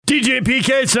DJ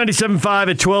PK, it's 97.5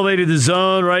 at 1280 The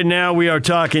Zone. Right now we are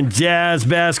talking Jazz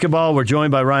basketball. We're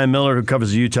joined by Ryan Miller, who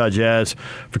covers the Utah Jazz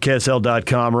for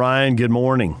KSL.com. Ryan, good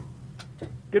morning.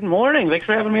 Good morning. Thanks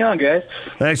for having me on, guys.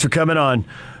 Thanks for coming on.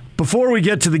 Before we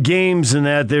get to the games and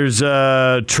that, there's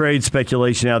trade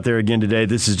speculation out there again today.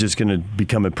 This is just going to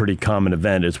become a pretty common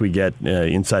event as we get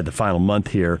inside the final month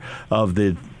here of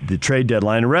the trade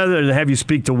deadline. And rather than have you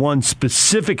speak to one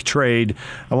specific trade,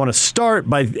 I want to start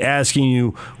by asking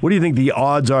you, what do you think the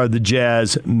odds are the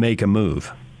Jazz make a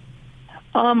move?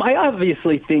 I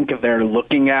obviously think if they're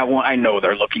looking at one, I know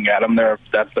they're looking at them.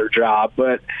 That's their job,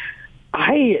 but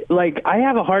I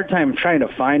have a hard time trying to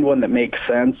find one that makes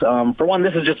sense. For one,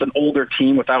 this is just an older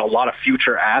team without a lot of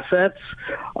future assets.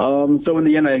 So in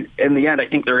the end, I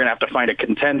think they're going to have to find a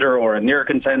contender or a near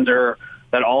contender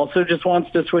that also just wants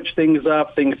to switch things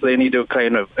up, things they need to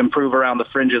kind of improve around the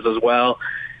fringes as well.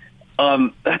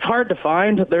 That's hard to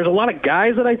find. There's a lot of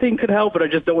guys that I think could help, but I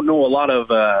just don't know a lot of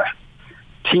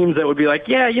teams that would be like,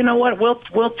 yeah, you know what,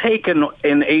 we'll take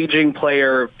an aging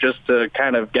player just to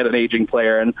kind of get an aging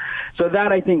player. And so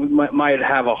that I think might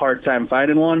have a hard time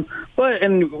finding one.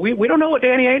 And we don't know what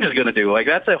Danny Ainge is going to do. Like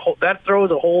that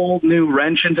throws a whole new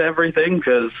wrench into everything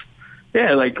because,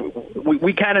 yeah, like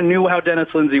we kind of knew how Dennis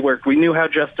Lindsey worked. We knew how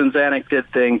Justin Zanuck did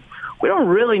things. We don't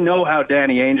really know how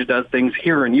Danny Ainge does things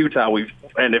here in Utah.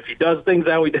 And if he does things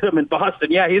how we did them in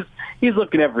Boston, yeah, he's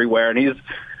looking everywhere,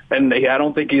 and I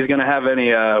don't think he's going to have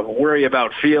any worry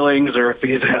about feelings or if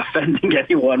he's offending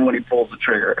anyone when he pulls the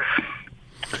trigger.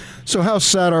 So how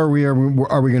sad are we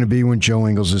going to be when Joe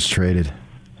Ingles is traded?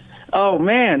 Oh,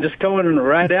 man, just going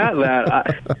right at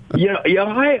that.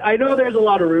 I know there's a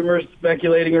lot of rumors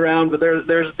speculating around, but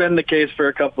there's been the case for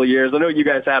a couple of years. I know you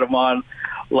guys had him on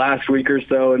last week or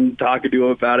so and talking to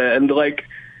him about it. And,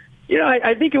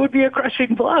 I think it would be a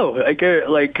crushing blow.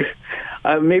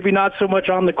 Maybe not so much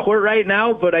on the court right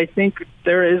now, but I think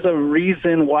there is a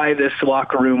reason why this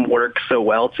locker room works so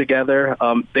well together.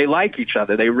 They like each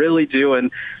other. They really do.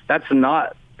 And that's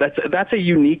a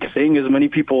unique thing. As many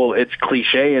people, it's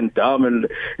cliche and dumb, and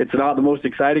it's not the most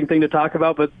exciting thing to talk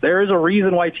about, but there is a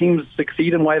reason why teams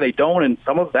succeed and why they don't. And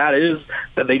some of that is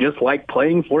that they just like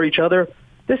playing for each other.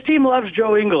 This team loves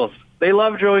Joe Ingles. They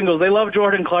love Joe Ingles. They love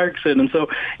Jordan Clarkson. And so,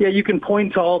 yeah, you can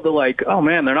point to all the oh,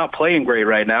 man, they're not playing great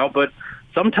right now. But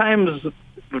sometimes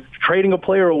trading a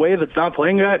player away that's not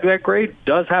playing that great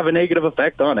does have a negative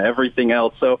effect on everything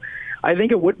else. So I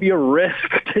think it would be a risk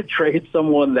to trade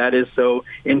someone that is so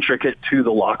intricate to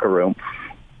the locker room.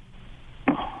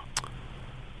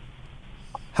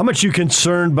 How much are you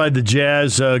concerned by the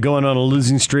Jazz going on a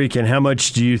losing streak, and how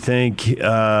much do you think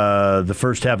the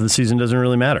first half of the season doesn't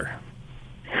really matter?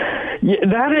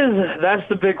 Yeah, that's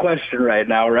the big question right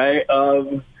now, right?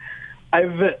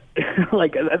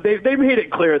 They made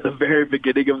it clear at the very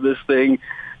beginning of this thing,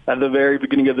 at the very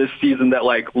beginning of this season, that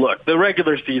look, the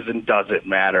regular season doesn't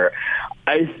matter.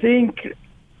 I think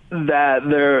that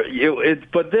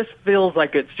but this feels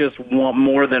like it's just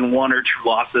more than one or two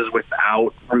losses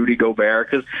without Rudy Gobert.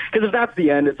 Because if that's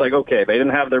the end, it's like, okay, they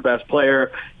didn't have their best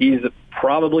player. He's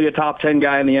probably a top 10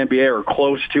 guy in the NBA or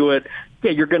close to it. Yeah,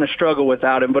 you're going to struggle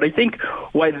without him. But I think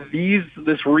why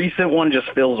this recent one just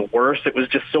feels worse, it was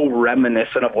just so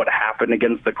reminiscent of what happened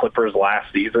against the Clippers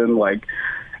last season.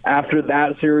 After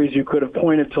that series, you could have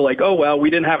pointed to oh, well, we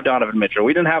didn't have Donovan Mitchell.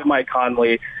 We didn't have Mike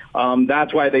Conley.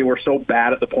 That's why they were so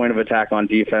bad at the point of attack on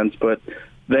defense. But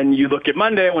then you look at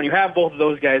Monday when you have both of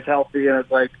those guys healthy, and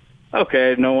it's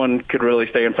okay, no one could really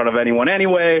stay in front of anyone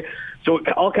anyway. So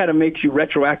it all kind of makes you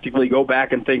retroactively go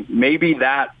back and think maybe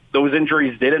those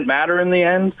injuries didn't matter in the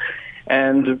end.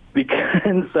 And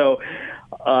so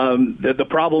the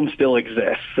problem still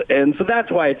exists. And so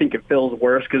that's why I think it feels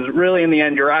worse, because really in the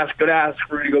end, you're going to ask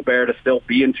Rudy Gobert to still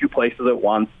be in two places at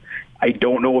once. I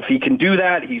don't know if he can do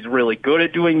that. He's really good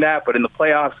at doing that. But in the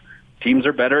playoffs, teams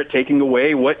are better at taking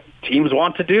away what teams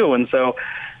want to do. And so,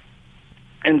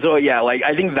 yeah,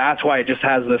 I think that's why it just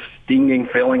has this stinging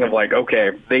feeling of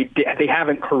okay, they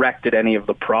haven't corrected any of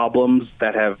the problems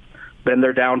that have been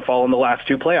their downfall in the last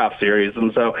two playoff series.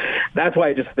 And so that's why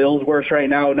it just feels worse right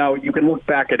now. Now, you can look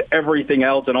back at everything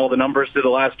else and all the numbers to the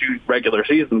last two regular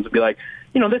seasons and be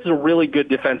this is a really good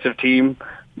defensive team.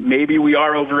 Maybe we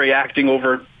are overreacting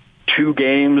over two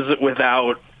games with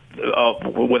a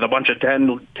bunch of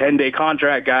 10-day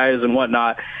contract guys and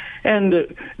whatnot.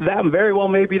 And that very well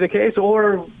may be the case,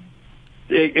 or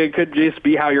it could just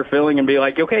be how you're feeling and be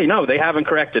okay, no, they haven't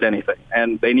corrected anything,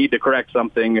 and they need to correct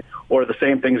something, or the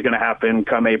same thing's going to happen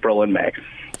come April and May.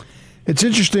 It's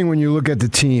interesting when you look at the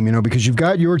team, because you've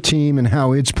got your team and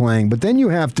how it's playing, but then you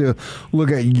have to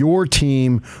look at your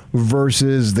team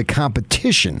versus the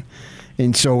competition.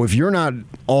 And so if you're not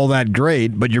all that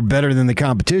great, but you're better than the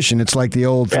competition, it's like the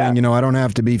old thing, I don't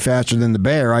have to be faster than the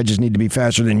bear. I just need to be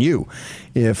faster than you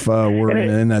if we're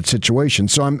in that situation.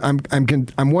 So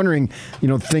I'm wondering,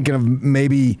 thinking of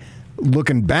maybe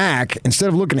looking back instead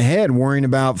of looking ahead, worrying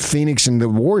about Phoenix and the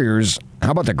Warriors.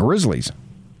 How about the Grizzlies?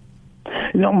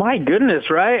 My goodness,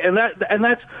 right? And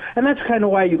that's kind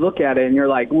of why you look at it and you're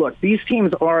like, look, these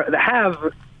teams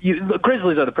the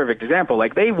Grizzlies are the perfect example.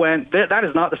 Like that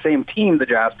is not the same team the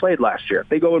Jazz played last year. If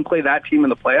they go and play that team in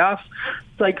the playoffs,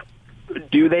 it's like,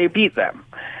 do they beat them?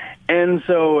 And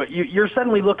so you're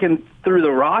suddenly looking through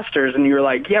the rosters and you're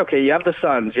like, yeah, okay, you have the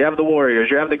Suns, you have the Warriors,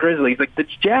 you have the Grizzlies. Like the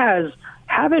Jazz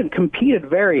haven't competed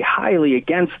very highly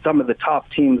against some of the top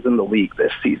teams in the league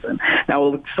this season.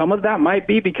 Now, some of that might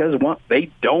be because they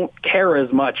don't care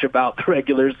as much about the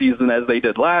regular season as they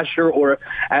did last year or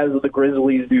as the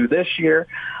Grizzlies do this year.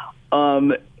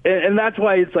 And that's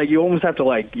why it's like you almost have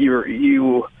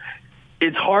to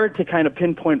it's hard to kind of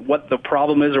pinpoint what the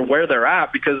problem is or where they're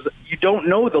at because you don't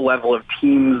know the level of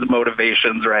teams'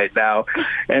 motivations right now.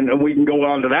 And we can go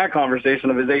on to that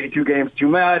conversation of is 82 games too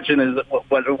much and is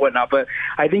whatnot. But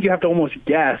I think you have to almost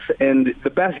guess. And the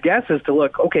best guess is to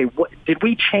look, okay, did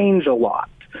we change a lot?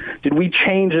 Did we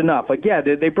change enough? Like, yeah,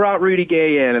 they brought Rudy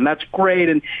Gay in, and that's great,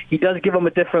 and he does give them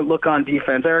a different look on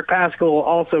defense. Eric Paschall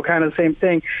also kind of the same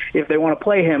thing if they want to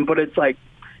play him, but it's like,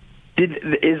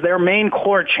 is their main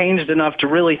core changed enough to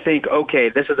really think, okay,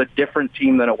 this is a different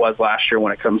team than it was last year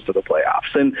when it comes to the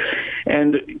playoffs?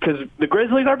 And because the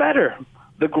Grizzlies are better.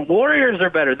 The Warriors are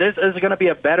better. This is going to be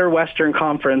a better Western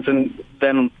Conference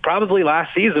than probably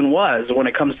last season was when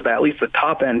it comes to at least the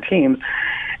top-end teams.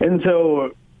 And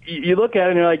so you look at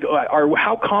it and you're like,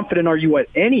 how confident are you at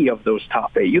any of those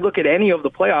top 8? You look at any of the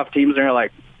playoff teams and you're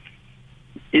like,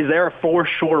 is there a for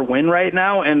sure win right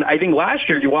now? And I think last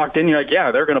year you walked in, you're like,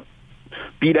 yeah, they're going to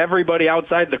beat everybody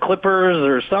outside the Clippers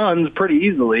or Suns pretty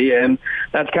easily, and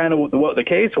that's kind of what the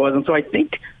case was. And so I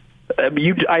think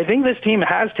this team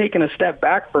has taken a step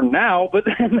back for now, but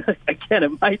then again,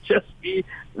 it might just be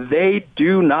they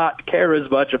do not care as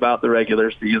much about the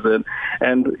regular season.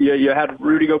 And you had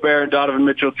Rudy Gobert and Donovan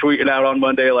Mitchell tweeting out on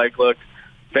Monday like, look,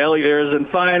 failures in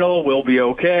final, we'll be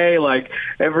okay. Like,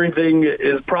 everything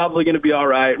is probably going to be all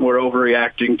right, and we're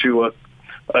overreacting to a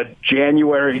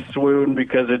January swoon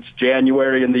because it's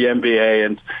January in the NBA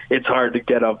and it's hard to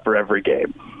get up for every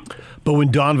game. But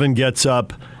when Donovan gets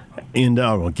up, but in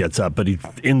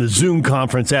the Zoom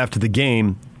conference after the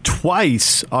game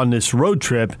twice on this road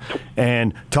trip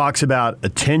and talks about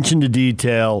attention to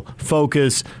detail,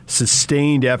 focus,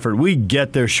 sustained effort. We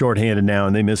get they're shorthanded now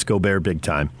and they miss Gobert big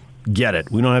time. Get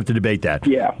it. We don't have to debate that.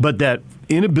 Yeah. But that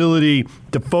inability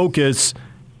to focus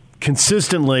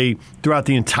consistently throughout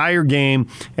the entire game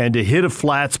and to hit a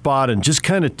flat spot and just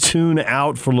kind of tune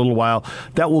out for a little while,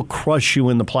 that will crush you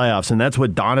in the playoffs. And that's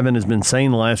what Donovan has been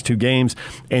saying the last 2 games,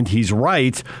 and he's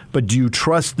right. But do you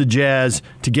trust the Jazz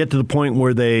to get to the point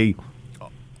where they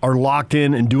are locked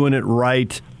in and doing it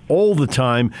right all the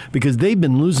time? Because they've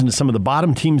been losing to some of the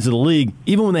bottom teams of the league,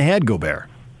 even when they had Gobert.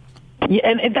 Yeah,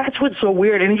 and that's what's so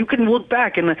weird. And you can look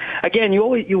back, and again,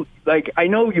 I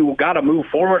know you got to move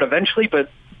forward eventually, but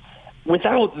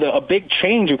without a big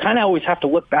change, you kind of always have to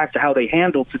look back to how they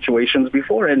handled situations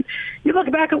before. And you look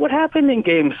back at what happened in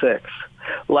Game 6.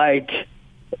 Like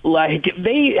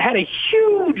they had a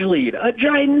huge lead, a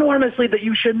ginormous lead that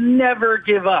you should never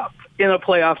give up in a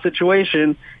playoff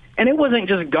situation. And it wasn't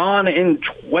just gone in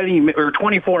 20 or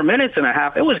 24 minutes and a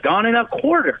half. It was gone in a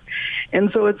quarter.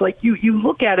 And so it's like you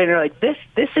look at it and you're like, this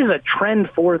is a trend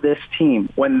for this team.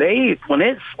 When it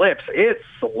slips,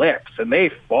 and they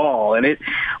fall. And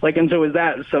so is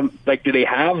that do they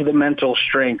have the mental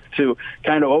strength to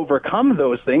kind of overcome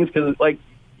those things? Because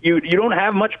you don't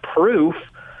have much proof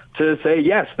to say,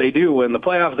 yes, they do. In the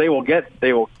playoffs, they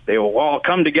will all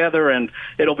come together and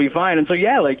it'll be fine. And so,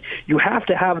 yeah, you have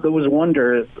to have those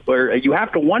wonders, or you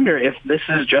have to wonder if this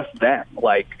is just them.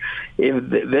 Like, if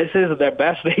this is the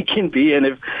best they can be, and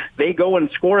if they go and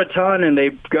score a ton and they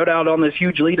go down on this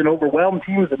huge lead and overwhelm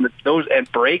teams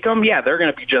and break them, yeah, they're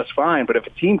going to be just fine. But if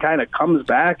a team kind of comes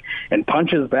back and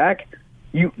punches back,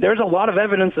 there's a lot of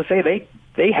evidence to say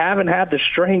they haven't had the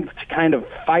strength to kind of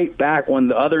fight back when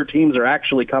the other teams are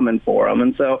actually coming for them.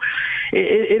 And so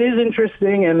it is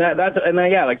interesting. And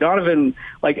Donovan,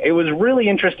 it was really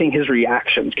interesting, his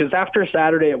reactions, because after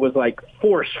Saturday, it was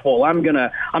forceful. I'm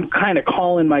kind of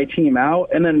calling my team out.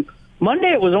 And then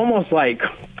Monday, it was almost like,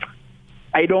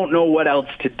 I don't know what else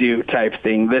to do type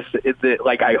thing.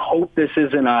 I hope this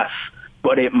isn't us,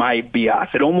 but it might be us.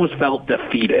 It almost felt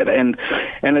defeated. And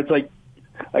it's like,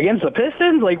 against the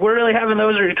Pistons? Like, we're really having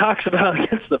those talks about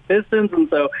against the Pistons, and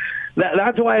so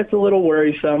that's why it's a little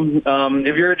worrisome.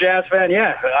 If you're a Jazz fan,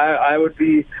 I would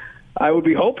be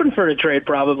hoping for a trade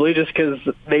probably, just because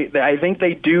I think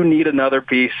they do need another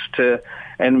piece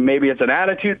and maybe it's an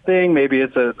attitude thing, maybe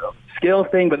it's a skill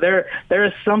thing, but there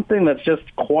is something that's just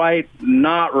quite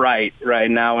not right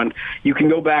now, and you can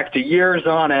go back to years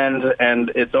on end, and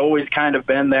it's always kind of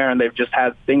been there, and they've just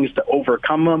had things to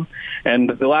overcome them, and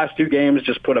the last 2 games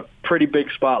just put a pretty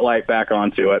big spotlight back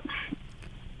onto it.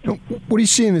 What do you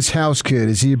see in this House kid?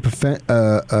 Is he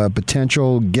a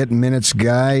potential get minutes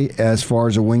guy as far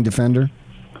as a wing defender?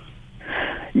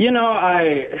 These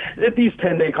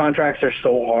 10-day contracts are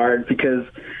so hard because,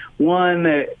 one,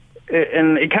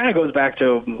 and it kind of goes back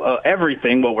to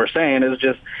everything what we're saying is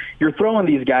just you're throwing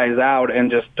these guys out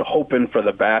and just hoping for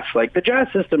the best. Like, the Jazz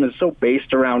system is so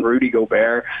based around Rudy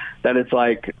Gobert that it's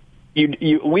like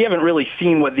we haven't really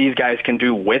seen what these guys can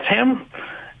do with him.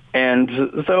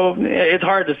 And so it's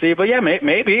hard to see, but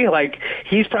maybe like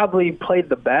he's probably played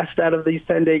the best out of these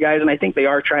 10-day guys, and I think they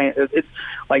are trying. It's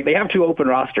like they have 2 open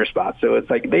roster spots, so it's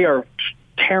like they are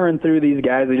tearing through these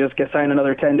guys. They just signed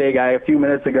another 10-day guy a few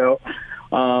minutes ago,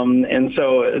 and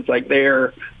so it's like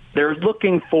they're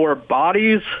looking for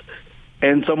bodies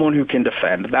and someone who can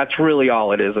defend. That's really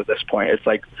all it is at this point. It's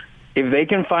like if they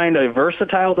can find a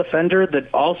versatile defender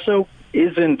that also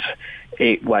isn't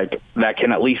that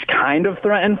can at least kind of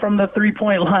threaten from the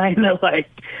 3-point line. Like,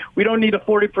 we don't need a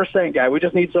 40% guy. We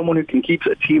just need someone who can keep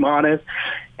a team honest.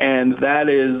 And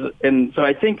so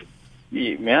I think,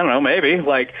 I don't know, maybe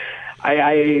like,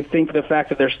 I think the fact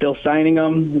that they're still signing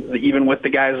them, even with the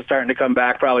guys starting to come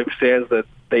back, probably says that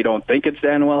they don't think it's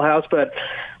Danuel House, but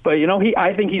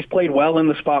I think he's played well in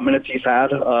the spot minutes he's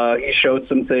had. He showed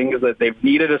some things that they've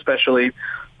needed, especially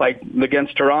like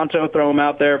against Toronto. Throw him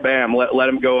out there, bam, let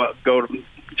him go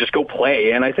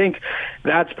play. And I think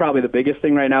that's probably the biggest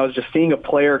thing right now is just seeing a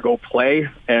player go play.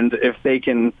 And if they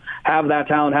can have that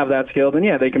talent, have that skill,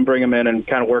 then they can bring him in and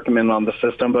kind of work him in on the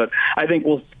system. But I think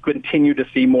we'll continue to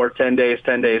see more 10 days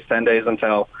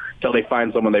until they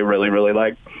find someone they really, really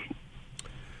like.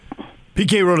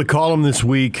 PK wrote a column this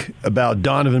week about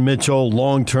Donovan Mitchell,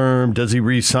 long-term. Does he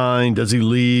re-sign? Does he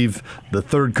leave? The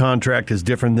third contract is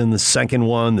different than the second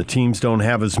one. The teams don't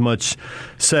have as much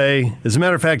say. As a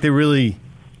matter of fact,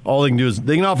 all they can do is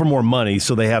they can offer more money,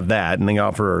 so they have that, and they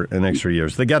offer an extra year.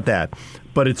 So they got that.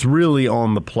 But it's really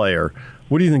on the player.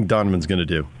 What do you think Donovan's going to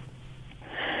do?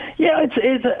 Yeah,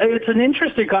 it's an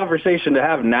interesting conversation to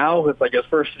have now with like his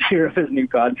first year of his new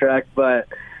contract, but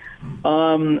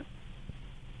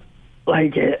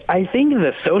I think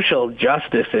the social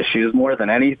justice issues more than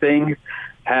anything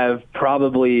have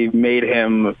probably made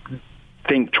him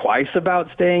think twice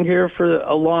about staying here for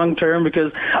a long term,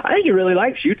 because I think he really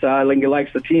likes Utah. I think he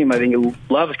likes the team. I think he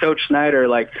loves Coach Snyder.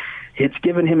 Like, it's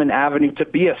given him an avenue to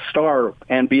be a star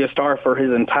and be a star for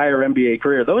his entire NBA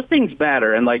career. Those things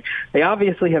matter. And like, they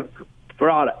obviously have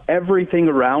brought everything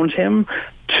around him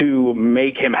to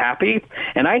make him happy.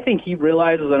 And I think he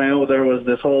realizes, and I know there was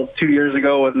this whole 2 years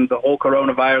ago with the whole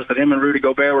coronavirus that him and Rudy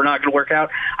Gobert were not going to work out.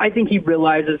 I think he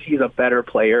realizes he's a better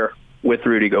player with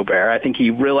Rudy Gobert. I think he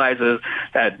realizes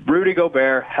that Rudy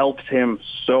Gobert helps him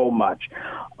so much.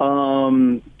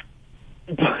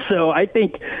 So I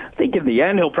think in the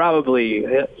end he'll probably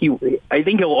I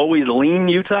think he'll always lean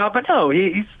Utah, but no,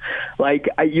 he's like,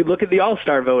 you look at the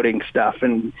All-Star voting stuff,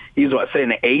 and he's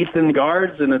saying 8th in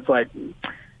guards, and it's like,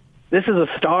 this is a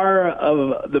star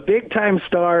of the big-time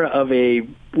star of a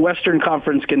Western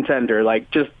Conference contender. Like,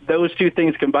 just those two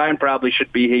things combined probably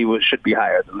should be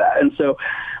higher than that. And so,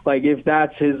 like, if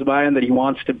that's his mind that he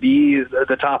wants to be at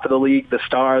the top of the league, the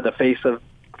star, the face of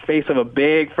a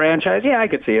big franchise, I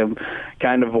could see him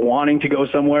kind of wanting to go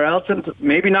somewhere else and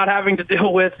maybe not having to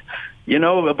deal with,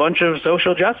 a bunch of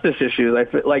social justice issues. I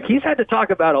feel like he's had to talk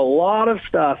about a lot of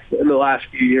stuff in the last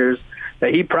few years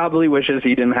that he probably wishes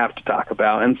he didn't have to talk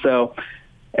about. And so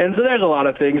there's a lot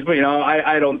of things, but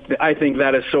I think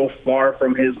that is so far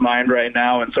from his mind right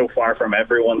now and so far from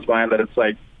everyone's mind that it's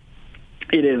like,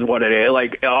 it is what it is.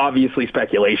 Like, obviously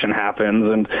speculation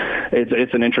happens, and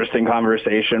it's an interesting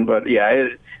conversation, but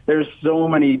there's so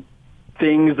many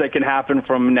things that can happen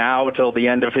from now till the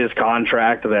end of his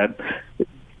contract that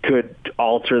could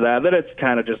alter that it's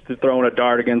kind of just throwing a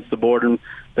dart against the board and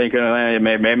thinking,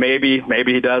 maybe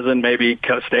he doesn't, maybe he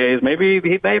stays, maybe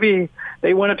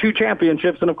they win 2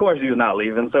 championships, and of course he's not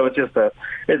leaving. So it's just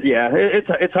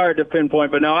it's hard to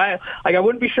pinpoint. But no, I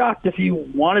wouldn't be shocked if he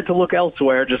wanted to look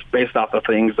elsewhere just based off the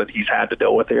things that he's had to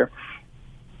deal with here.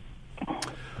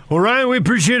 Well, Ryan, we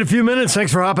appreciate a few minutes.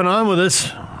 Thanks for hopping on with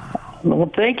us.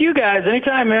 Well, thank you guys.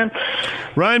 Anytime, man.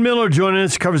 Ryan Miller joining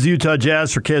us, covers the Utah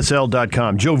Jazz for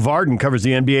KSL.com. Joe Vardon covers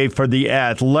the NBA for The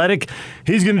Athletic.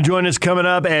 He's going to join us coming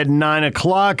up at 9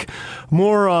 o'clock.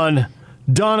 More on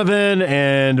Donovan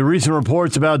and the recent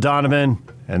reports about Donovan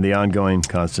and the ongoing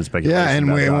constant speculation. Yeah,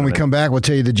 and when we come back, we'll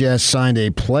tell you the Jazz signed a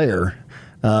player.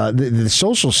 The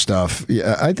social stuff,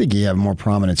 I think you have more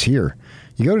prominence here.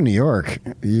 You go to New York.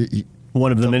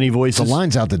 One of the many voices. The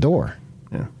line's out the door.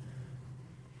 Yeah.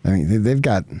 I mean, they've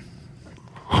got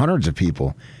hundreds of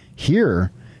people.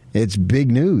 Here, it's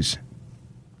big news.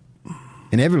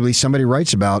 Inevitably, somebody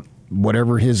writes about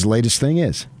whatever his latest thing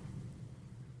is.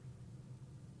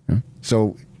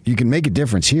 So you can make a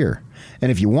difference here.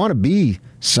 And if you want to be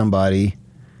somebody,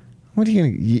 what are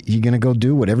you gonna go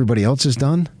do what everybody else has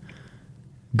done?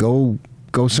 Go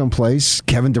someplace.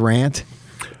 Kevin Durant,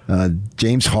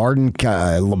 James Harden,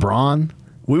 LeBron.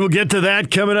 We will get to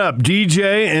that coming up.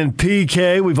 DJ and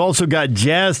PK. We've also got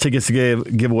Jazz tickets to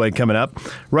give away coming up.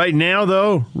 Right now,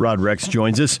 though, Rod Rex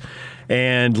joins us.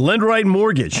 And LendRight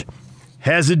Mortgage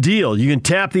has a deal. You can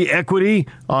tap the equity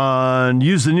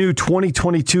use the new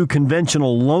 2022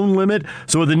 conventional loan limit.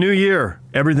 So with the new year,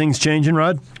 everything's changing,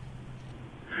 Rod?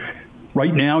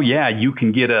 Right now, yeah, you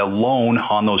can get a loan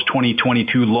on those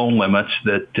 2022 loan limits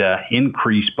that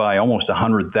increased by almost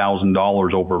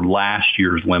 $100,000 over last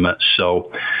year's limits.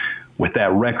 So with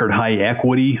that record high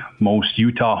equity most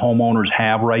Utah homeowners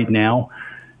have right now,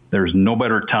 there's no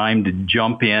better time to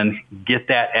jump in, get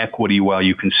that equity while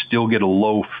you can still get a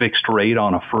low fixed rate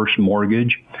on a first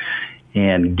mortgage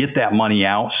and get that money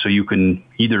out so you can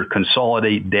either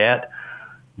consolidate debt,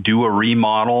 do a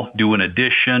remodel, do an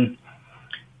addition,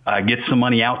 get some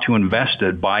money out to invest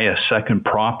it, buy a second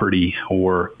property,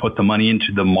 or put the money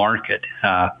into the market.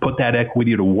 Put that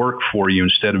equity to work for you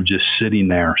instead of just sitting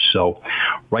there. So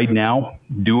right now,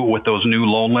 do it with those new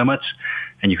loan limits,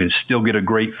 and you can still get a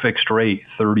great fixed rate.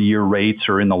 30-year rates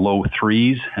are in the low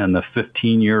 3s, and the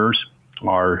 15 years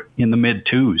are in the mid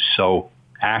 2s. So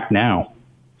act now.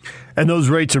 And those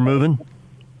rates are moving?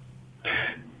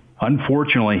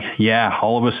 Unfortunately, yeah.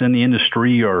 All of us in the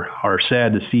industry are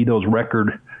sad to see those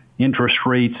record interest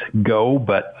rates go,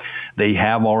 but they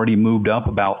have already moved up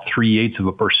about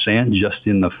 0.3% just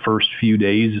in the first few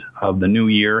days of the new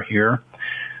year here.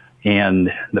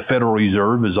 And the Federal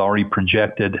Reserve is already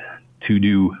projected to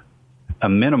do a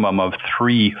minimum of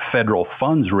 3 federal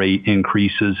funds rate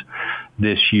increases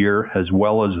this year, as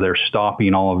well as they're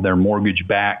stopping all of their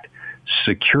mortgage-backed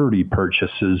security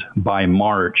purchases by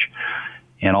March.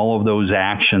 And all of those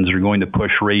actions are going to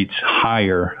push rates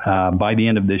higher. By the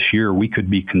end of this year, we could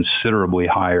be considerably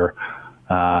higher,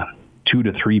 2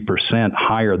 to 3%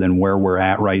 higher than where we're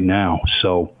at right now.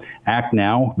 So act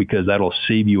now, because that'll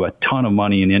save you a ton of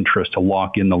money in interest to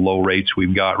lock in the low rates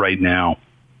we've got right now.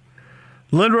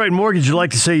 LendRight Mortgage, you like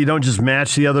to say you don't just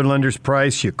match the other lender's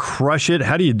price, you crush it.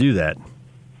 How do you do that?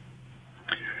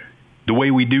 The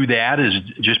way we do that is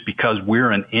just because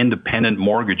we're an independent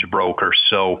mortgage broker.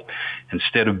 So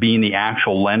instead of being the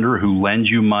actual lender who lends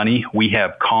you money, we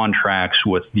have contracts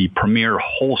with the premier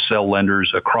wholesale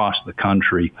lenders across the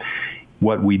country.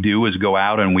 What we do is go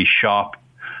out and we shop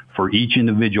for each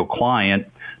individual client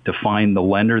to find the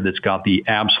lender that's got the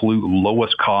absolute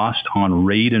lowest cost on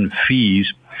rate and fees,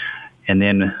 and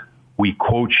then we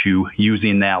quote you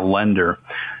using that lender.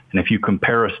 And if you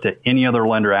compare us to any other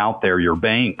lender out there, your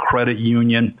bank, credit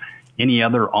union, any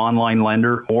other online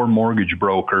lender or mortgage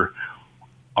broker,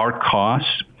 our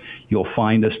costs, you'll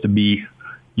find us to be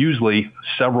usually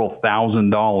several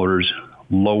 $1,000s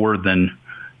lower than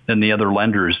the other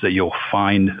lenders that you'll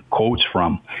find quotes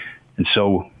from. And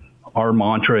so our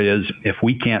mantra is, if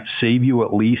we can't save you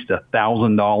at least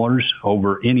 $1,000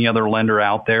 over any other lender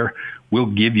out there, we'll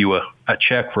give you a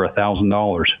check for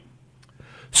 $1,000.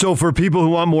 So for people who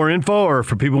want more info, or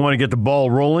for people who want to get the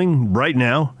ball rolling right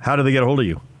now, how do they get a hold of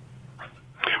you?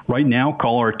 Right now,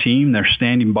 call our team. They're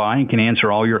standing by and can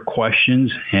answer all your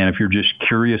questions. And if you're just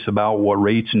curious about what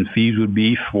rates and fees would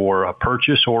be for a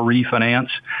purchase or refinance,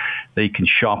 they can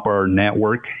shop our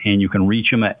network, and you can reach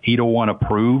them at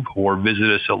 801-APPROVE or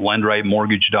visit us at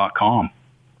lendrightmortgage.com.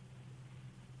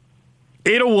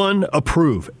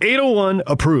 801-APPROVE,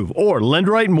 801-APPROVE, or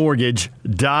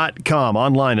lendrightmortgage.com,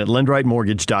 online at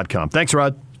lendrightmortgage.com. Thanks,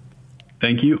 Rod.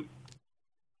 Thank you.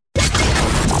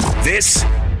 This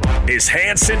is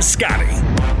Hans and Scotty.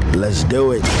 Let's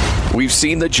do it. We've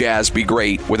seen the Jazz be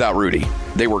great without Rudy.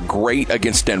 they were great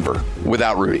against Denver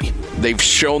without Rudy. They've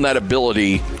shown that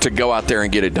ability to go out there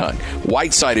and get it done.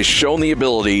 Whiteside has shown the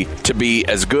ability to be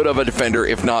as good of a defender,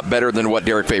 if not better than what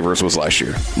Derek Favors was last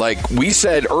year. Like we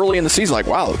said early in the season, like,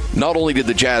 wow, not only did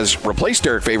the Jazz replace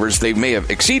Derek Favors, they may have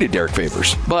exceeded Derek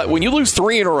Favors. But when you lose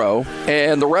 3 in a row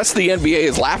and the rest of the NBA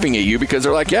is laughing at you because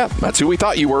they're like, yeah, that's who we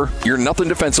thought you were. You're nothing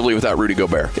defensively without Rudy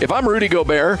Gobert. If I'm Rudy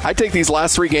Gobert, I take these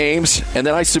last 3 games and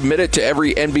then I submit it to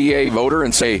every NBA voter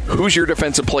and say, who's your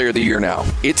defensive player of the year now?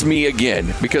 It's me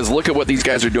again, because look at what these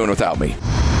guys are doing without me.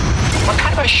 What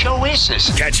kind of a show is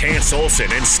this? Catch Hans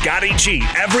Olsen and Scotty G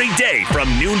every day from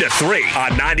noon to 3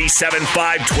 on 97.5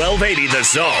 1280 The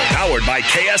Zone, powered by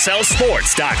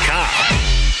KSLSports.com.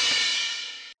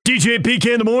 DJ and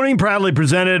PK in the morning, proudly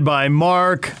presented by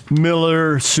Mark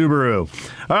Miller Subaru.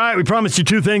 All right, we promised you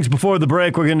 2 things before the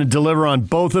break. We're going to deliver on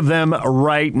both of them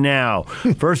right now.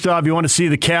 First off, you want to see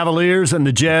the Cavaliers and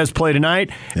the Jazz play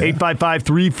tonight?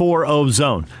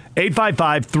 855-340-ZONE.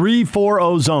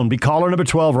 855-340-ZONE. Be caller number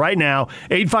 12 right now.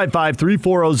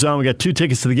 855-340-ZONE. We got 2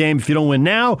 tickets to the game. If you don't win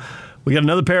now, we got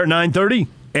another pair at 9:30,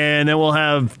 and then we'll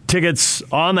have tickets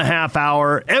on the half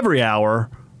hour, every hour,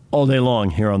 all day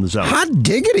long here on the Zone. Hot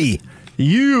diggity.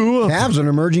 Cavs are an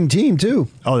emerging team, too.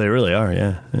 Oh, they really are,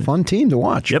 yeah. Fun team to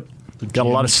watch. Yep. Got a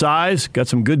lot of size, got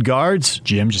some good guards.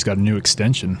 Jim just got a new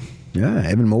extension. Yeah,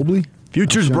 Evan Mobley.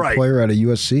 Future's bright. Player out of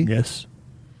USC. Yes.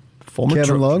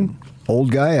 Kevin Love, old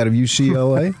guy out of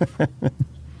UCLA.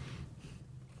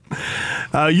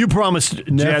 You promised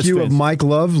nephew of Mike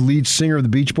Love, lead singer of the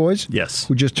Beach Boys. Yes.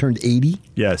 Who just turned 80.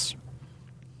 Yes.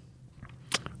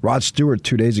 Rod Stewart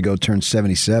 2 days ago turned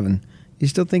 77. You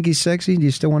still think he's sexy? Do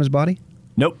you still want his body?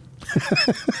 Nope.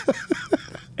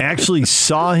 Actually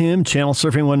saw him channel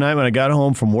surfing one night when I got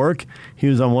home from work. He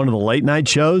was on one of the late night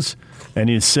shows, and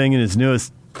he was singing his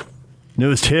newest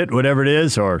hit, whatever it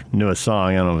is, or newest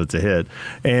song. I don't know if it's a hit.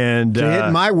 And it's a hit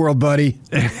in my world, buddy.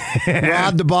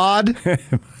 Rod the Bod.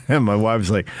 And my wife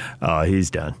was like, oh, he's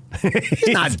done. He's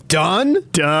not done.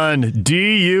 Done.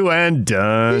 D-U-N,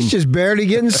 done. He's just barely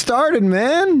getting started,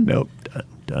 man. Nope.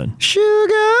 Done.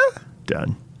 Sugar.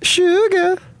 Done.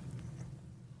 Sugar.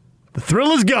 The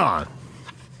thrill is gone.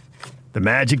 The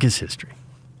magic is history.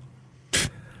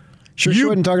 Sure she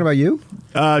wasn't talking about you?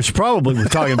 She probably was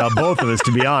talking about both of us,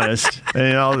 to be honest. And,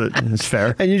 you know, it's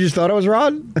fair. And you just thought it was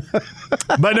Rod?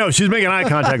 But no, she's making eye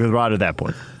contact with Rod at that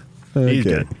point. Okay. He's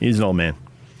good. He's an old man.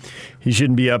 He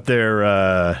shouldn't be up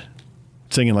there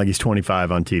singing like he's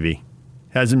 25 on TV.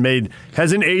 Hasn't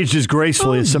aged as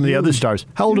gracefully as some of the other stars.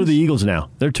 How old are the Eagles now?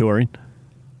 They're touring.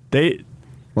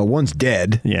 Well, one's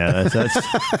dead. Yeah, that's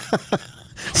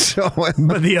so.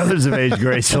 But the others have aged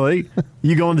gracefully.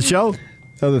 You go on the show?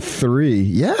 Oh, the 3.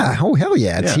 Yeah. Oh, hell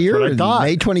yeah. It's here.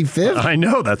 May 25th. I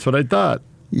know. That's what I thought.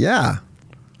 Yeah.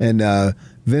 And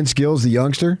Vince Gill's the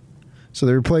youngster. So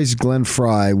they replaced Glenn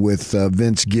Fry with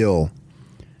Vince Gill,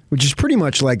 which is pretty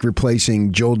much like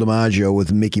replacing Joel DiMaggio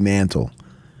with Mickey Mantle.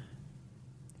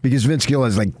 Because Vince Gill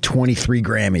has like 23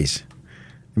 Grammys.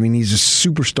 I mean, he's a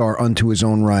superstar unto his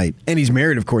own right. And he's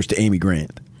married, of course, to Amy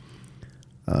Grant.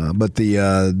 But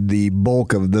the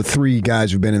bulk of the 3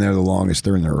 guys who've been in there the longest,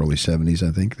 they're in their early 70s,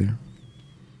 I think. They're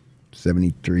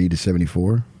 73 to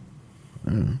 74.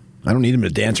 I don't need them to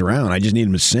dance around. I just need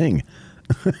them to sing.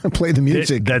 Play the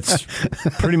music. That's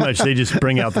pretty much, they just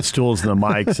bring out the stools and the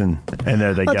mics, and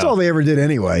there they go. That's all they ever did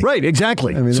anyway. Right,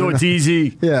 exactly. I mean, so it's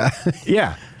easy. Yeah.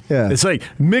 Yeah. Yeah. It's like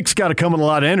Mick's got to come with a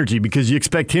lot of energy because you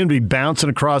expect him to be bouncing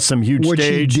across some huge stage. Which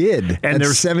he did. And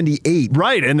there's 78.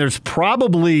 Right. And there's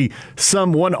probably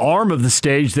one arm of the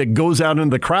stage that goes out into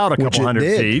the crowd a couple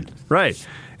hundred feet. Right.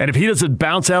 And if he doesn't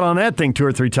bounce out on that thing 2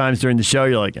 or 3 times during the show,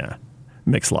 you're like,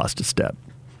 Mick's lost a step.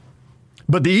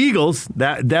 But the Eagles,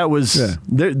 that was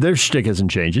their shtick isn't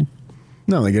changing.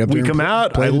 No, they get up there. We come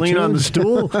out, I lean on the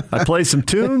stool, I play some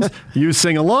tunes, you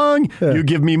sing along, you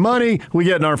give me money, we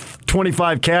get in our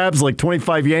 25 cabs, like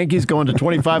 25 Yankees going to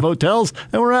 25 hotels,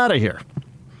 and we're out of here.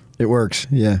 It works,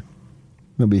 yeah.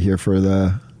 They'll be here for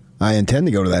I intend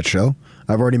to go to that show.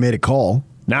 I've already made a call.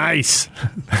 Nice.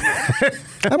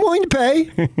 I'm willing to pay.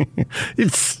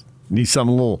 Need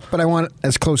something little. But I want it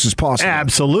as close as possible.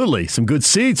 Absolutely. Some good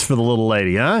seats for the little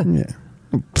lady, huh? Yeah.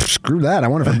 Screw that. I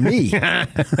want it for me.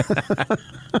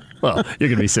 Well, you're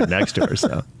going to be sitting next to her,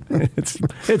 so it's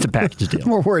a package deal. I'm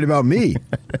more worried about me.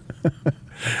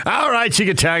 All right, she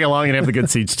can tag along and have the good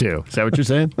seats, too. Is that what you're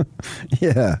saying?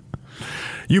 Yeah.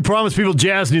 You promised people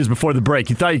Jazz news before the break.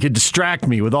 You thought you could distract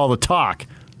me with all the talk.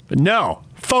 But no,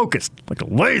 focused like a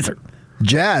laser.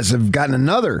 Jazz have gotten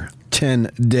another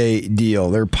 10-day deal.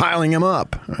 They're piling them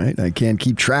up, right? I can't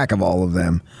keep track of all of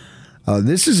them.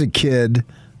 This is a kid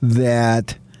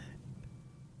that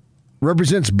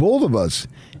represents both of us.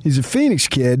 He's a Phoenix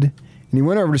kid, and he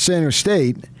went over to San Jose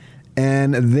State,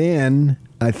 and then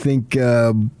I think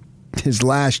his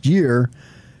last year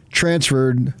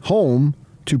transferred home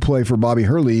to play for Bobby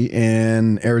Hurley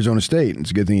in Arizona State.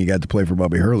 It's a good thing he got to play for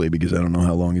Bobby Hurley because I don't know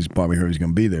how long Bobby Hurley's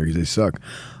going to be there because they suck.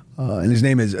 And his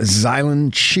name is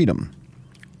Zylan Cheatham.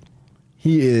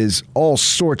 He is all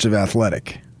sorts of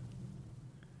athletic.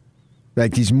 In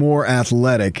fact, he's more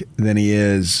athletic than he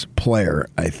is player,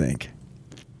 I think.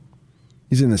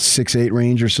 He's in the 6'8"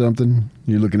 range or something.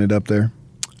 You're looking it up there?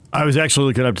 I was actually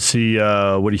looking up to see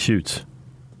what he shoots.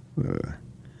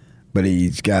 But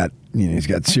he's got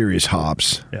serious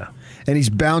hops. Yeah. And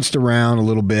he's bounced around a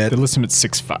little bit. They list him at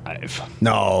 6'5".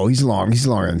 No, he's long. He's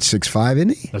longer than 6'5",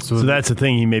 isn't he? So that's the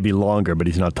thing. He may be longer, but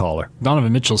he's not taller.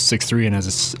 Donovan Mitchell's 6'3" and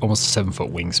has almost a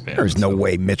 7-foot wingspan. There's no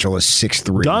way Mitchell is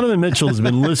 6'3". Donovan Mitchell has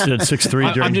been listed at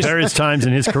 6'3" during various times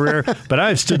in his career, but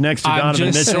I've stood next to Donovan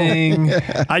Mitchell. Saying,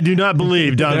 I do not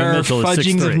believe Donovan Mitchell is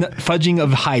 6'3". Fudging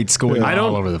of heights going on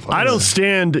all over the place. I don't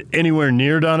stand anywhere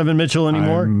near Donovan Mitchell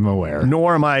anymore. I'm aware.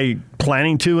 Nor am I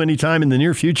planning to anytime in the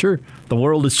near future. The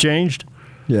world has changed.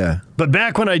 Yeah. But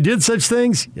back when I did such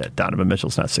things, Donovan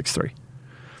Mitchell's not 6'3".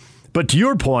 But to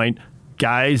your point,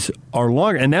 guys are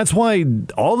longer. And that's why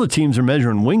all the teams are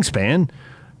measuring wingspan.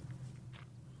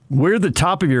 Where the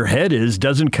top of your head is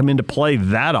doesn't come into play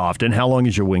that often. How long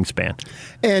is your wingspan?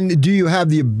 And do you have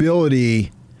the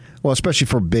ability, well, especially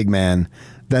for a big man,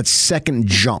 that second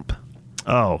jump?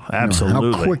 Oh,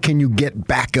 absolutely. How quick can you get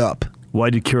back up? Why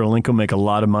did Kirilenko make a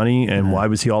lot of money, and why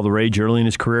was he all the rage early in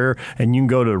his career? And you can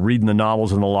go to reading the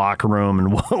novels in the locker room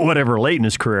and whatever late in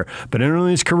his career. But early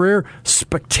in his career,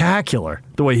 spectacular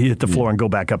the way he hit the floor and go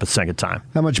back up a second time.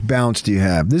 How much bounce do you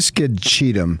have? This kid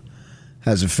Cheatham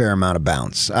has a fair amount of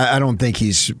bounce. I don't think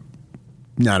he's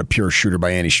not a pure shooter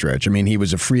by any stretch. I mean, he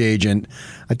was a free agent.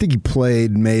 I think he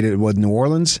made it with New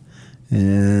Orleans,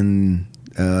 and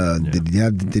did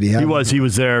he have? He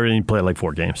was there, and he played like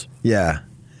 4 games. Yeah.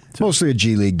 Mostly a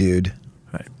G League dude.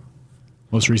 Right.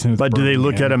 Most recently. But do they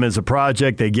look at him as a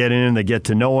project? They get in, they get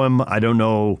to know him. I don't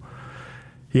know.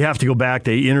 You have to go back.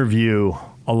 They interview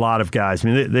a lot of guys. I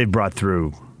mean, they've brought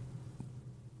through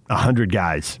 100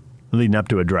 guys leading up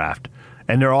to a draft.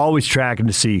 And they're always tracking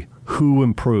to see who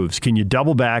improves. Can you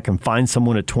double back and find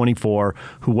someone at 24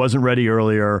 who wasn't ready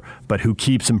earlier, but who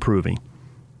keeps improving?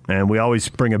 And we always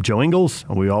bring up Joe Ingles,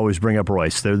 and we always bring up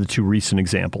Royce. They're the 2 recent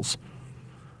examples.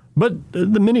 But the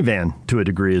minivan to a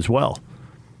degree as well.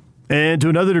 And to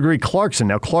another degree, Clarkson.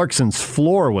 Now, Clarkson's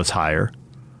floor was higher,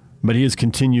 but he has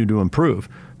continued to improve.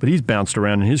 But he's bounced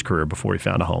around in his career before he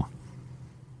found a home.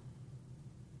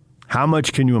 How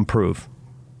much can you improve?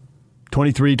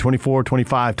 23, 24,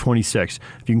 25, 26.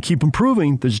 If you can keep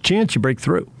improving, there's a chance you break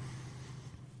through.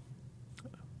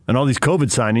 And all these COVID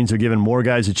signings are giving more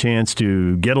guys a chance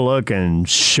to get a look and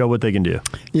show what they can do.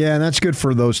 Yeah, and that's good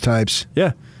for those types.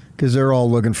 Yeah. Because they're all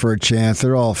looking for a chance.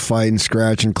 They're all fighting,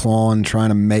 scratching, clawing, trying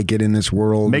to make it in this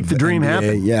world. Make the dream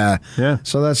happen. Yeah. Yeah.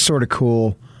 So that's sort of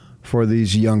cool for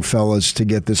these young fellas to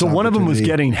get this So one of them was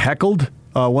getting heckled.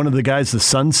 One of the guys the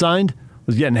Sun signed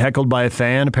was getting heckled by a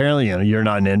fan, apparently. You're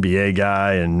not an NBA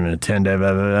guy and attend.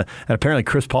 And apparently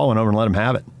Chris Paul went over and let him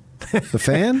have it. The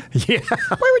fan? Yeah.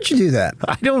 Why would you do that?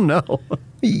 I don't know.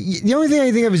 The only thing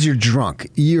I think of is you're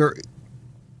drunk. You're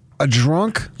a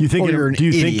drunk? You think you're an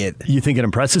idiot? You think it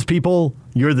impresses people?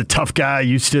 You're the tough guy.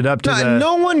 You stood up to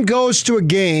No one goes to a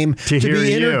game to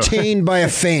be entertained by a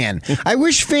fan. I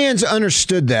wish fans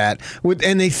understood that,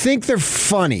 and they think they're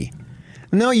funny.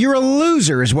 No, you're a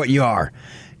loser is what you are.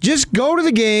 Just go to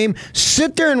the game,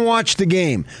 sit there and watch the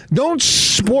game. Don't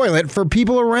spoil it for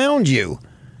people around you.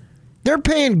 They're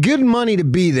paying good money to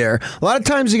be there. A lot of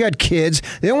times they got kids.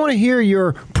 They don't want to hear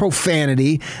your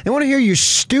profanity. They want to hear your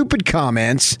stupid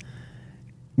comments.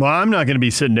 Well, I'm not going to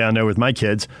be sitting down there with my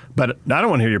kids, but I don't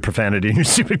want to hear your profanity and your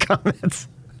stupid comments.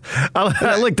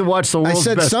 I like to watch the world's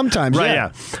best. Sometimes, right,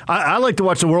 yeah. I like to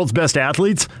watch the world's best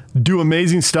athletes do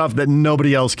amazing stuff that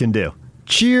nobody else can do.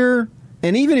 Cheer,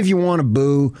 and even if you want to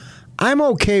boo, I'm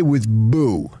okay with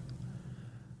boo.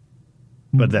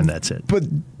 But then that's it. But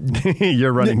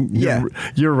you're running,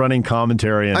 you're running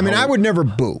commentary. And I would never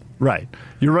boo. Right,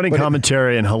 you're running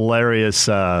commentary and hilarious.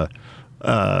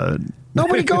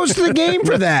 Nobody goes to the game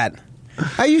for that.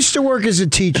 I used to work as a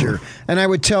teacher, and I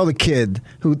would tell the kid,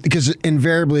 because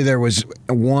invariably there was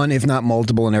one, if not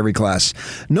multiple, in every class.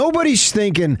 Nobody's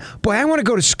thinking, boy, I want to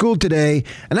go to school today,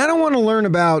 and I don't want to learn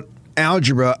about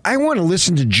algebra. I want to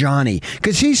listen to Johnny,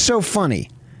 because he's so funny.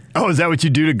 Oh, is that what you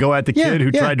do to go at the kid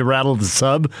who tried to rattle the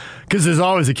sub? Because there's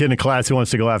always a kid in a class who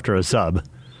wants to go after a sub.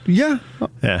 Yeah.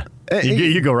 Yeah.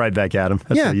 You go right back at him.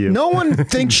 That's what you. No one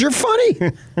thinks you're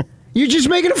funny. You're just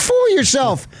making a fool of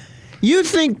yourself. You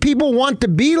think people want to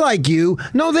be like you.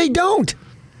 No, they don't.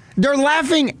 They're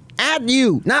laughing at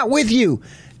you, not with you.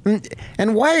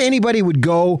 And why anybody would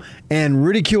go and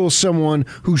ridicule someone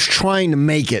who's trying to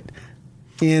make it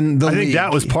in the league? I think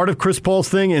that was part of Chris Paul's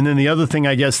thing. And then the other thing,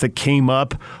 I guess, that came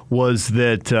up was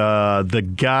that the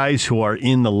guys who are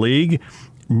in the league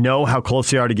know how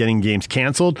close they are to getting games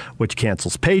canceled, which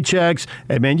cancels paychecks.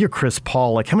 And, man, you're Chris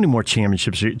Paul. Like, how many more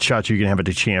championship shots are you going to have at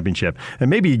the championship? And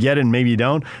maybe you get it and maybe you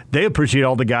don't. They appreciate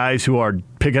all the guys who are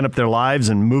picking up their lives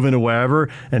and moving to wherever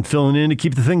and filling in to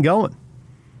keep the thing going.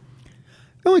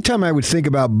 The only time I would think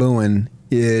about booing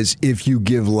is if you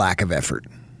give lack of effort.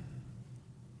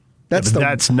 That's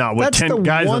not what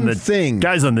guys on the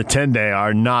 10-day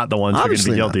are not the ones who are going to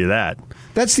be guilty of that.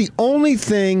 That's the only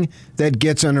thing that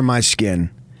gets under my skin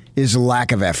is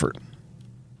lack of effort.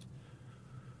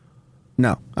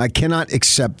 No, I cannot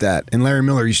accept that. And Larry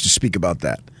Miller used to speak about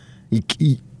that.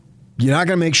 You're not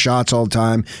going to make shots all the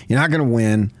time. You're not going to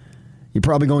win. You're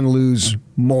probably going to lose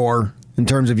more in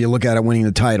terms of you look at it winning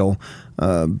the title.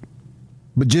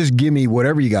 But just give me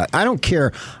whatever you got. I don't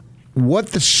care what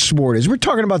the sport is. We were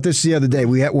talking about this the other day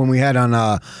when we had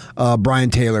on Brian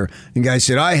Taylor. And guys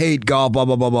said, I hate golf, blah,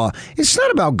 blah, blah, blah. It's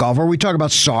not about golf. Or we talked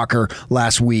about soccer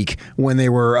last week when they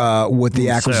were with the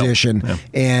acquisition. Yeah.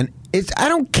 And I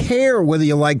don't care whether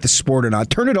you like the sport or not.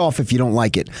 Turn it off if you don't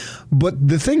like it. But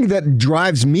the thing that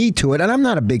drives me to it, and I'm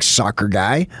not a big soccer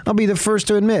guy, I'll be the first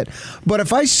to admit. But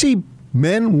if I see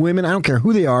men, women, I don't care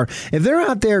who they are, if they're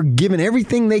out there giving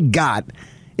everything they got,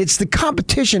 it's the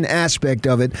competition aspect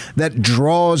of it that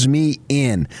draws me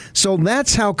in. So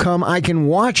that's how come I can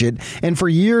watch it. And for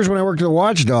years when I worked at the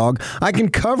Watchdog, I can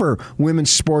cover women's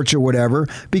sports or whatever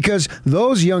because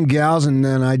those young gals, and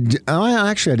then I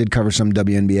did cover some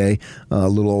WNBA, a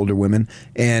little older women,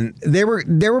 and they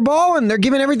were balling. They're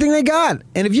giving everything they got.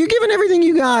 And if you're giving everything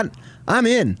you got, I'm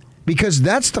in. Because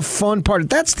that's the fun part.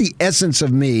 That's the essence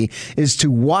of me, is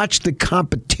to watch the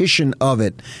competition of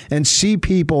it and see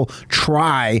people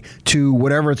try to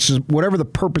whatever the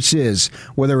purpose is,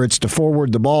 whether it's to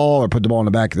forward the ball or put the ball in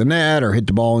the back of the net or hit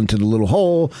the ball into the little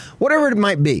hole, whatever it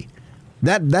might be.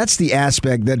 That's the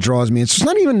aspect that draws me. It's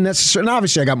not even necessary. And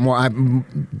obviously, I got more.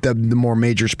 The more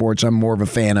major sports, I'm more of a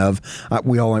fan of.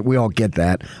 We all get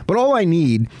that. But all I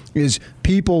need is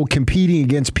people competing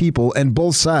against people, and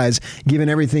both sides giving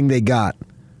everything they got.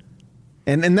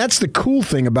 And that's the cool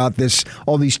thing about this.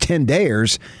 All these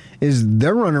 10-dayers is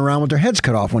they're running around with their heads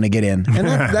cut off when they get in, and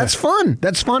that's fun.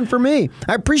 That's fun for me.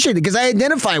 I appreciate it because I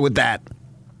identify with that.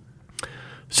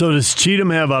 So does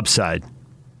Cheatham have upside?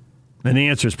 And the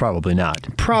answer is probably not.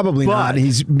 Probably not.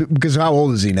 Because how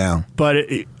old is he now? But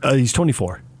he's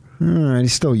 24. All right,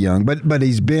 he's still young. But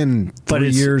he's been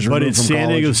 3 years removed from college. But at San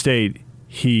Diego State,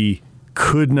 he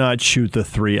could not shoot the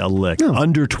three a lick. No.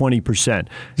 Under 20%.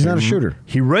 He's not a shooter.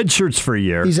 He redshirts for a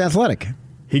year. He's athletic.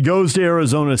 He goes to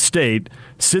Arizona State,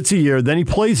 sits a year, then he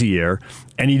plays a year,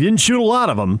 and he didn't shoot a lot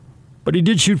of them, but he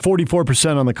did shoot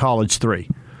 44% on the college three.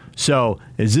 So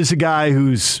is this a guy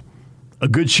who's a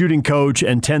good shooting coach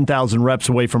and 10,000 reps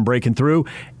away from breaking through?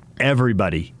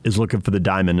 Everybody is looking for the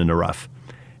diamond in the rough.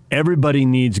 Everybody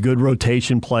needs good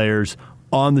rotation players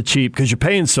on the cheap because you're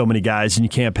paying so many guys and you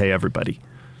can't pay everybody.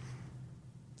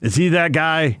 Is he that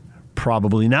guy?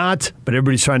 Probably not, but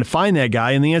everybody's trying to find that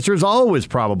guy, and the answer is always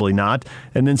probably not,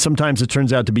 and then sometimes it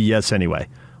turns out to be yes anyway.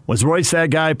 Was Royce that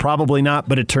guy? Probably not,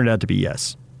 but it turned out to be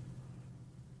yes.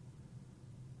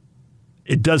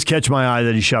 It does catch my eye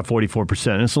that he shot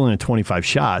 44%. It's only 25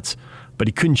 shots, but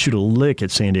he couldn't shoot a lick at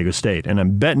San Diego State. And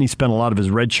I'm betting he spent a lot of his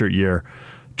redshirt year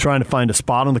trying to find a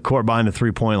spot on the court behind the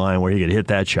three-point line where he could hit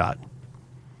that shot.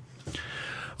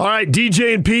 All right,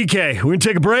 DJ and PK, we're going to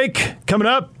take a break. Coming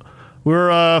up,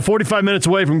 we're 45 minutes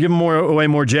away from giving away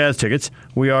more Jazz tickets.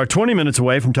 We are 20 minutes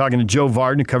away from talking to Joe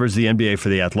Vardon, who covers the NBA for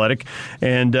The Athletic.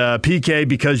 And PK,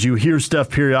 because you hear stuff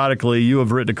periodically, you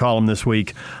have written a column this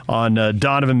week on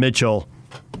Donovan Mitchell.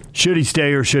 Should he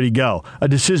stay or should he go? A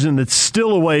decision that's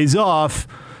still a ways off,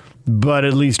 but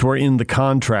at least we're in the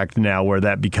contract now where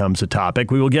that becomes a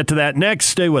topic. We will get to that next.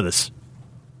 Stay with us.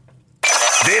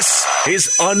 This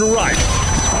is Unrivaled.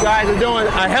 You guys are doing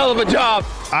a hell of a job.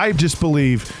 I just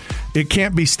believe it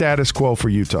can't be status quo for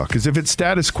Utah, because if it's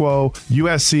status quo,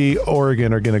 USC,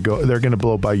 Oregon are going to go. They're going to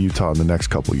blow by Utah in the next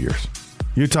couple of years.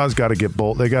 Utah's got to get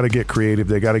bold. They got to get creative.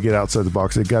 They got to get outside the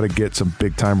box. They got to get some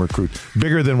big-time recruits,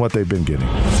 bigger than what they've been getting.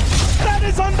 That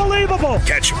is unbelievable.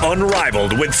 Catch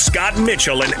Unrivaled with Scott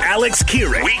Mitchell and Alex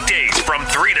Kearing. Weekdays from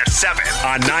 3 to 7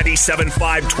 on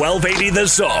 97.5 1280 The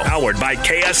Zone. Powered by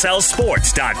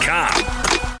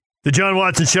KSLSports.com. The John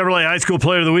Watson Chevrolet High School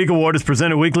Player of the Week Award is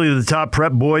presented weekly to the top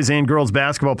prep boys and girls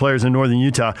basketball players in northern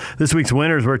Utah. This week's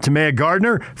winners were Tamea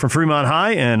Gardner from Fremont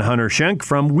High and Hunter Schenk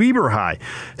from Weber High.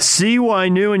 See why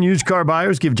new and used car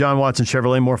buyers give John Watson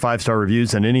Chevrolet more 5-star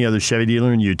reviews than any other Chevy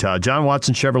dealer in Utah. John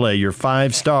Watson Chevrolet, your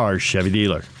 5-star Chevy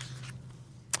dealer.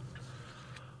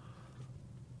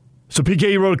 So,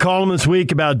 PK, you wrote a column this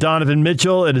week about Donovan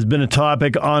Mitchell. It has been a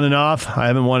topic on and off. I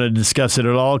haven't wanted to discuss it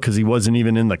at all because he wasn't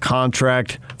even in the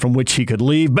contract from which he could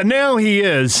leave. But now he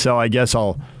is, so I guess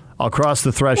I'll cross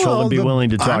the threshold and be willing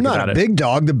to talk about it. I'm not a big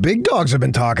dog. The big dogs have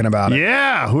been talking about it.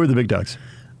 Yeah. Who are the big dogs?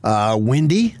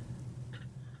 Windy.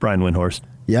 Brian Windhorst.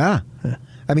 Yeah.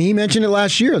 I mean, he mentioned it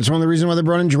last year. That's one of the reasons why they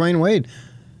brought in Dwayne Wade.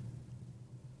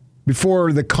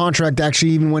 Before the contract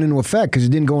actually even went into effect, because it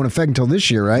didn't go into effect until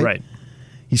this year, right? Right.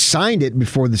 He signed it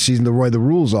before the season, the way the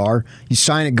rules are. You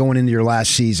sign it going into your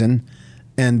last season,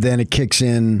 and then it kicks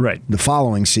in the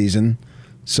following season.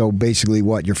 So basically,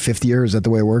 your fifth year? Is that the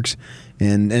way it works?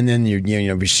 And then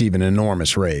you receive an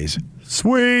enormous raise.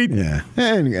 Sweet. Yeah,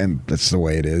 and that's the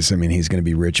way it is. I mean, he's going to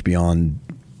be rich beyond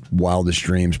wildest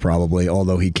dreams, probably,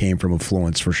 although he came from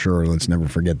affluence for sure. Let's never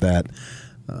forget that.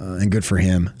 And good for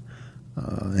him.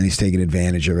 And he's taken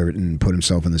advantage of it and put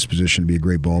himself in this position to be a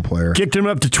great ball player. Kicked him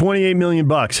up to $28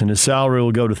 million, and his salary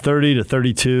will go to 30 to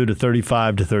 32 to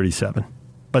 35 to 37.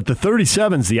 But the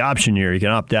 37's the option year you can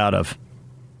opt out of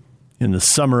in the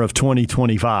summer of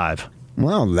 2025.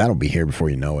 Well, that'll be here before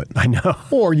you know it. I know.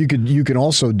 Or you can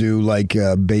also do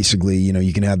basically,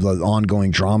 you can have the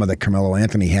ongoing drama that Carmelo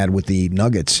Anthony had with the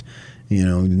Nuggets.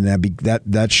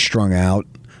 That's strung out.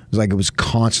 It was like it was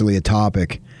constantly a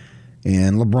topic.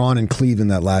 And LeBron in Cleveland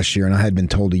that last year, and I had been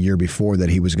told a year before that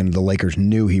the Lakers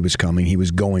knew he was coming. He was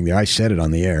going there. I said it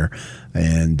on the air,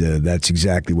 and that's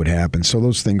exactly what happened. So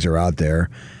those things are out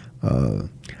there.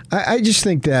 I just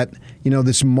think that,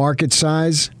 this market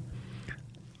size,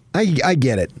 I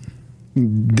get it.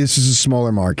 This is a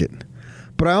smaller market.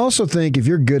 But I also think if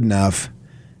you're good enough,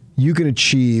 you can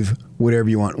achieve whatever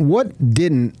you want. What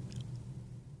didn't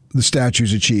the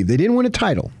Statues achieve? They didn't win a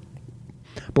title.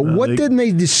 But what didn't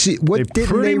they receive? They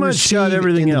pretty much got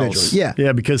everything else.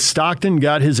 Yeah, because Stockton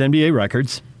got his NBA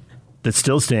records that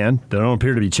still stand. They don't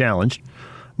appear to be challenged.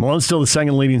 Malone's still the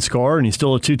second leading scorer, and he's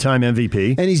still a 2-time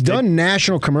MVP. And he's done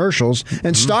national commercials.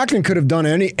 And Stockton could have done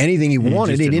anything he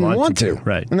wanted. He didn't want to.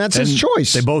 Right, and that's his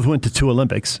choice. They both went to 2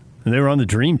 Olympics, and they were on the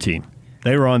Dream Team.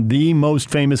 They were on the most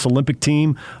famous Olympic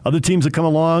team. Other teams will come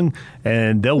along,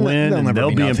 and they'll win, and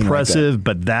they'll be impressive.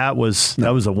 But that was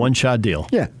a one-shot deal.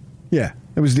 Yeah.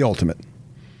 It was the ultimate.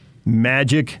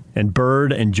 Magic and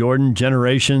Bird and Jordan,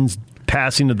 generations,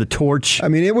 passing of the torch. I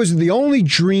mean, it was the only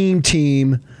dream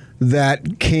team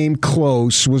that came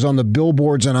close, was on the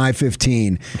billboards on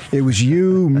I-15. It was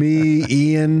you, me,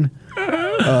 Ian,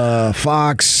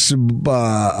 Fox,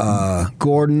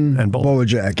 Gordon, and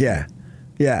Bojack.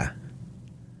 Yeah.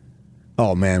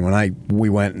 Oh, man, when we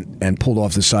went and pulled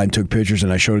off the side and took pictures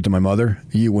and I showed it to my mother,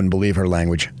 you wouldn't believe her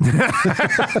language.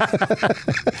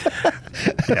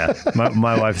 Yeah,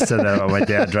 my wife said that about my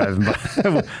dad driving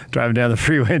down the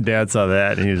freeway, and Dad saw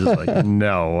that, and he was just like,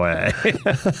 no way.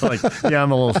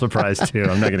 I'm a little surprised, too.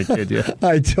 I'm not going to kid you.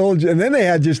 I told you. And then they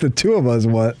had just the two of us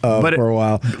for a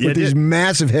while with these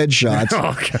massive headshots.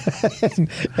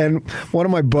 And one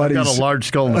of my buddies... I got a large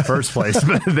skull in the first place,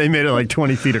 but they made it like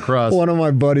 20 feet across. One of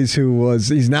my buddies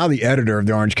he's now the editor of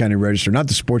the Orange County Register, not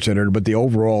the sports editor, but the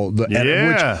overall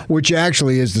editor, which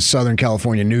actually is the Southern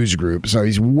California News Group. So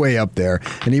he's way up there,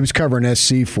 and he was covering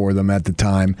SC for them at the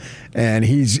time. And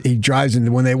he drives in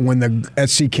when the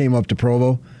SC came up to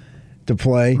Provo to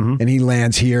play, and he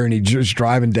lands here, and he's just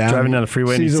driving down the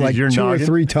freeway, and he sees it like your 2 noggin? or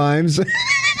 3 times.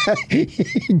 He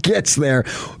gets there,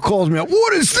 calls me up.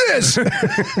 What is this?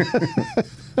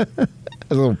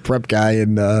 A little prep guy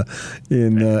in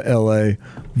L.A.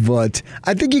 But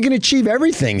I think you can achieve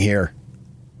everything here.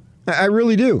 I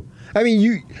really do. I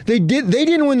mean, they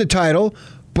didn't win the title,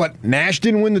 but Nash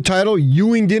didn't win the title.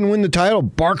 Ewing didn't win the title.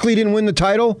 Barkley didn't win the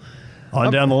title.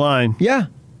 On down the line. Yeah.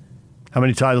 How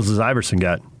many titles has Iverson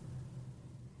got?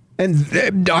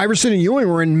 And Iverson and Ewing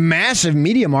were in massive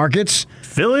media markets.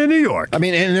 Philly and New York. I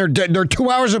mean, and they're 2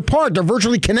 hours apart. They're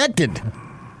virtually connected.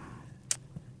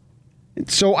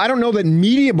 So I don't know that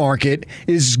media market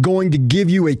is going to give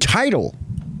you a title.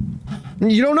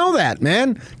 You don't know that,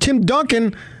 man. Tim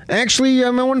Duncan, actually,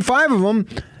 won 5 of them,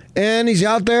 and he's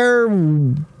out there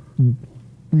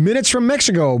minutes from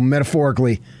Mexico,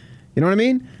 metaphorically. You know what I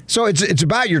mean? So it's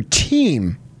about your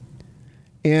team.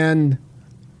 And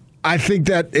I think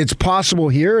that it's possible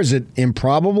here. Is it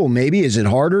improbable? Maybe. Is it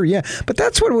harder? Yeah. But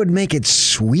that's what would make it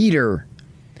sweeter.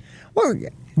 Well,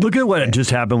 Look at what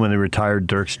just happened when they retired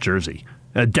Dirk's jersey.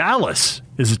 Dallas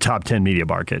is a top 10 media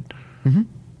market. Mm-hmm.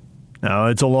 Now,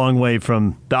 it's a long way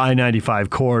from the I-95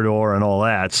 corridor and all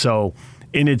that. So,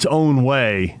 in its own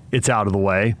way, it's out of the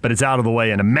way. But it's out of the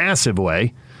way in a massive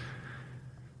way.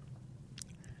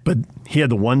 But he had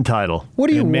the one title. What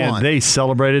do you want? They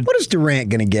celebrated. What is Durant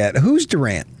going to get? Who's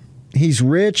Durant? He's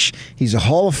rich. He's a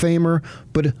Hall of Famer.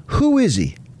 But who is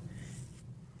he?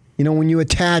 You know, when you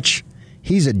attach,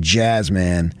 he's a Jazz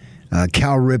man.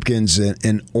 Cal Ripken's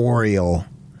an Oriole.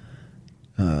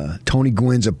 Tony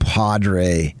Gwynn's a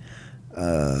Padre.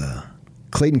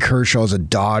 Clayton Kershaw's a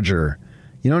Dodger.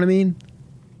 You know what I mean?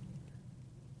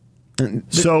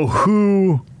 So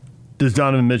who does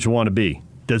Donovan Mitchell want to be?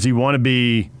 Does he want to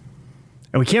be?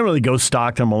 And we can't really go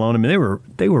Stockton, Malone. I mean,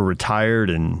 they were retired,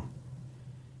 and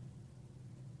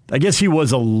I guess he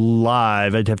was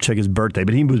alive. I'd have to check his birthday,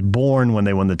 but he was born when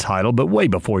they won the title, but way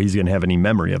before he's going to have any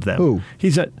memory of them. Who?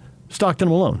 He's at Stockton,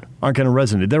 Malone. Aren't going to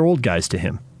resonate. They're old guys to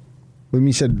him. When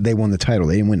you said they won the title,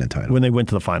 they didn't win the title. When they went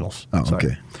to the finals. Oh,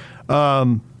 sorry.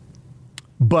 Okay.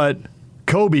 But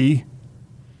Kobe's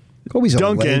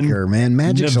Duncan, a Laker, man.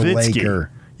 Magic's Nowitzki. A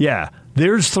Laker. Yeah.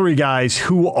 There's three guys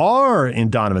who are in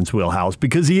Donovan's wheelhouse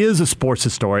because he is a sports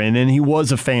historian and he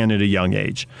was a fan at a young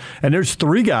age. And there's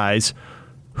three guys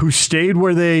who stayed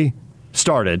where they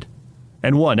started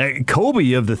and won.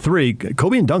 Kobe of the three,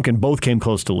 Kobe and Duncan both came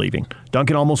close to leaving.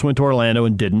 Duncan almost went to Orlando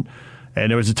and didn't. And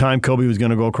there was a time Kobe was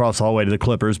going to go across all the way to the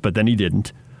Clippers, but then he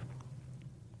didn't.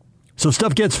 So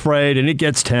stuff gets frayed and it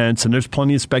gets tense and there's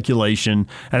plenty of speculation.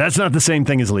 And that's not the same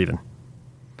thing as leaving.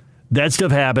 That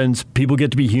stuff happens. People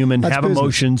get to be human, have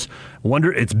emotions,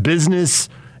 wonder. It's business,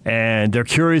 and they're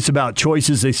curious about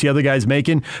choices they see other guys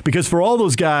making. Because for all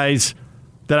those guys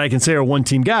that I can say are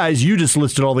one-team guys, you just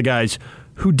listed all the guys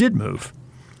who did move.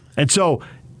 And so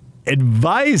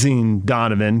advising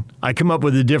Donovan, I come up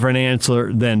with a different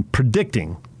answer than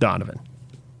predicting Donovan.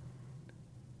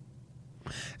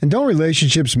 And don't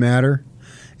relationships matter?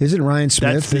 Isn't Ryan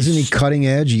Smith, isn't he cutting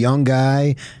edge, young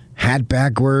guy, hat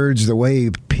backwards, the way he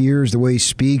appears, the way he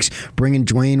speaks, bringing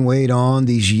Dwayne Wade on,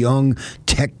 these young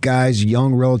tech guys,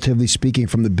 young relatively speaking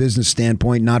from the business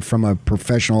standpoint, not from a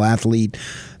professional athlete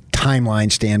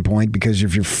timeline standpoint, because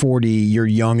if you're 40, you're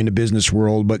young in the business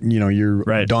world, but you know you're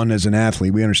done as an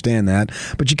athlete. We understand that.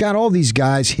 But you got all these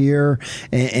guys here,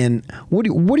 and what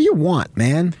do you want,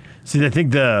 man? See, I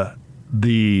think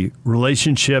the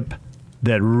relationship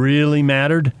that really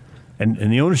mattered, and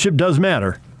the ownership does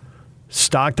matter,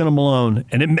 Stockton and Malone,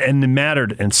 and it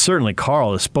mattered, and certainly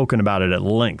Carl has spoken about it at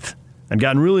length and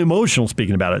gotten really emotional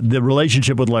speaking about it. The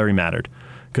relationship with Larry mattered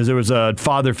because there was a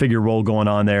father figure role going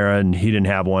on there, and he didn't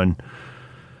have one.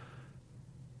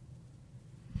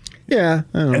 Yeah,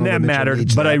 I don't know, and that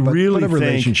mattered. But I really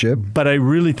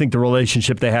think the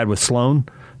relationship they had with Sloan,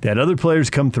 they had other players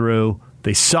come through.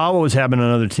 They saw what was happening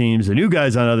on other teams. They knew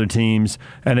guys on other teams,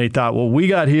 and they thought, well, we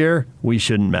got here, we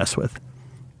shouldn't mess with.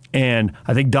 And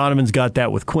I think Donovan's got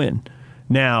that with Quinn.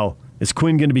 Now, is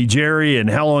Quinn going to be Jerry, and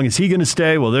how long is he going to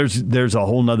stay? Well, there's a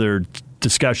whole nother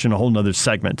discussion, a whole nother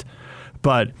segment.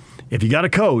 But if you got a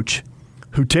coach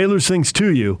who tailors things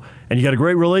to you, and you got a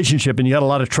great relationship, and you got a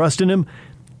lot of trust in him,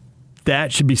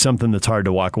 that should be something that's hard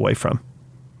to walk away from.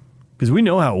 Because we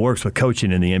know how it works with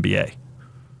coaching in the NBA.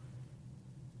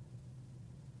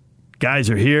 Guys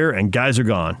are here, and guys are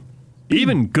gone.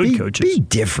 Even good coaches. Be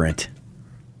different.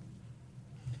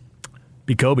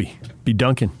 Be Kobe, be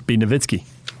Duncan, be Nowitzki.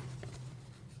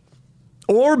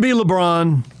 Or be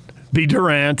LeBron, be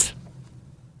Durant,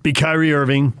 be Kyrie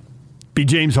Irving, be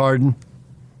James Harden.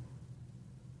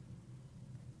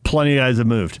 Plenty of guys have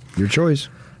moved. Your choice.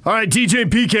 All right, DJ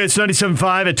and PK, it's 97.5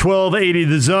 at 1280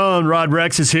 The Zone. Rod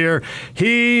Rex is here.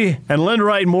 He and Lend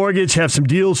Right Mortgage have some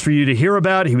deals for you to hear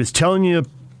about. He was telling you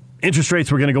interest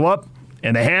rates were going to go up,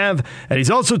 and they have. And he's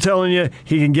also telling you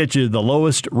he can get you the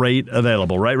lowest rate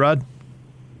available. Right, Rod?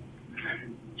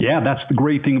 Yeah, that's the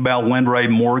great thing about Lend Right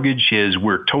Mortgage is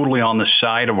we're totally on the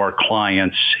side of our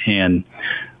clients. And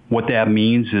what that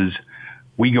means is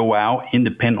we go out,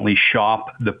 independently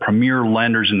shop the premier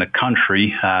lenders in the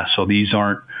country. So these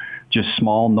aren't just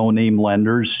small, no-name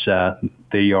lenders.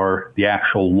 They are the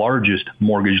actual largest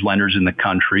mortgage lenders in the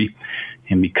country.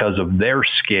 And because of their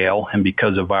scale and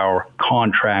because of our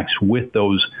contracts with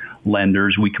those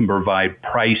lenders, we can provide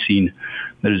pricing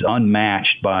that is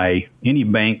unmatched by any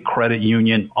bank, credit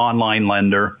union, online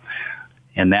lender.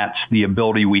 And that's the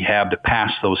ability we have to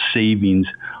pass those savings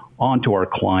onto our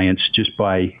clients just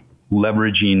by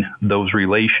leveraging those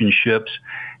relationships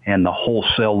and the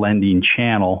wholesale lending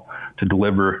channel to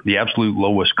deliver the absolute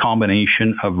lowest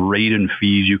combination of rate and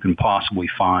fees you can possibly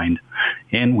find.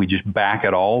 And we just back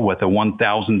it all with a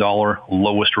 $1,000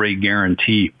 lowest rate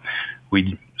guarantee.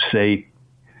 We say,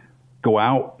 go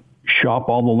out, shop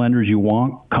all the lenders you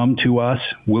want, come to us,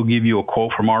 we'll give you a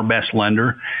quote from our best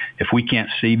lender. If we can't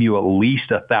save you at least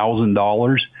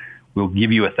 $1,000, we'll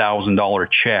give you a $1,000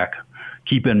 check.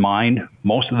 Keep in mind,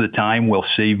 most of the time we'll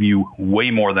save you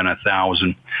way more than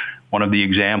 $1,000. One of the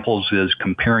examples is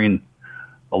comparing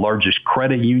the largest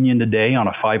credit union today on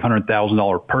a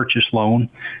 $500,000 purchase loan.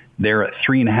 They're at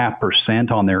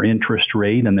 3.5% on their interest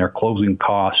rate, and their closing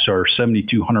costs are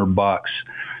 $7,200.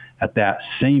 At that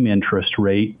same interest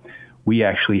rate, we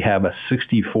actually have a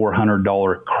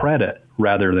 $6,400 credit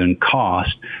rather than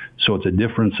cost. So it's a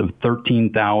difference of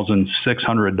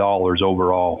 $13,600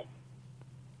 overall.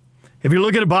 If you're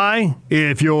looking to buy,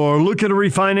 if you're looking to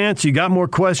refinance, you got more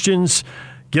questions,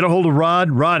 get a hold of Rod.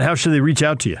 Rod, how should they reach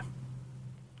out to you?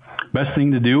 Best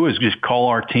thing to do is just call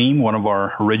our team. One of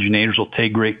our originators will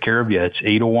take great care of you. It's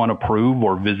 801-APPROVE,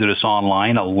 or visit us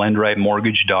online at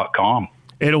lendrightmortgage.com.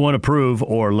 801-APPROVE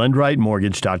or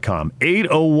lendrightmortgage.com.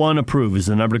 801-APPROVE is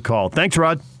the number to call. Thanks,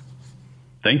 Rod.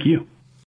 Thank you.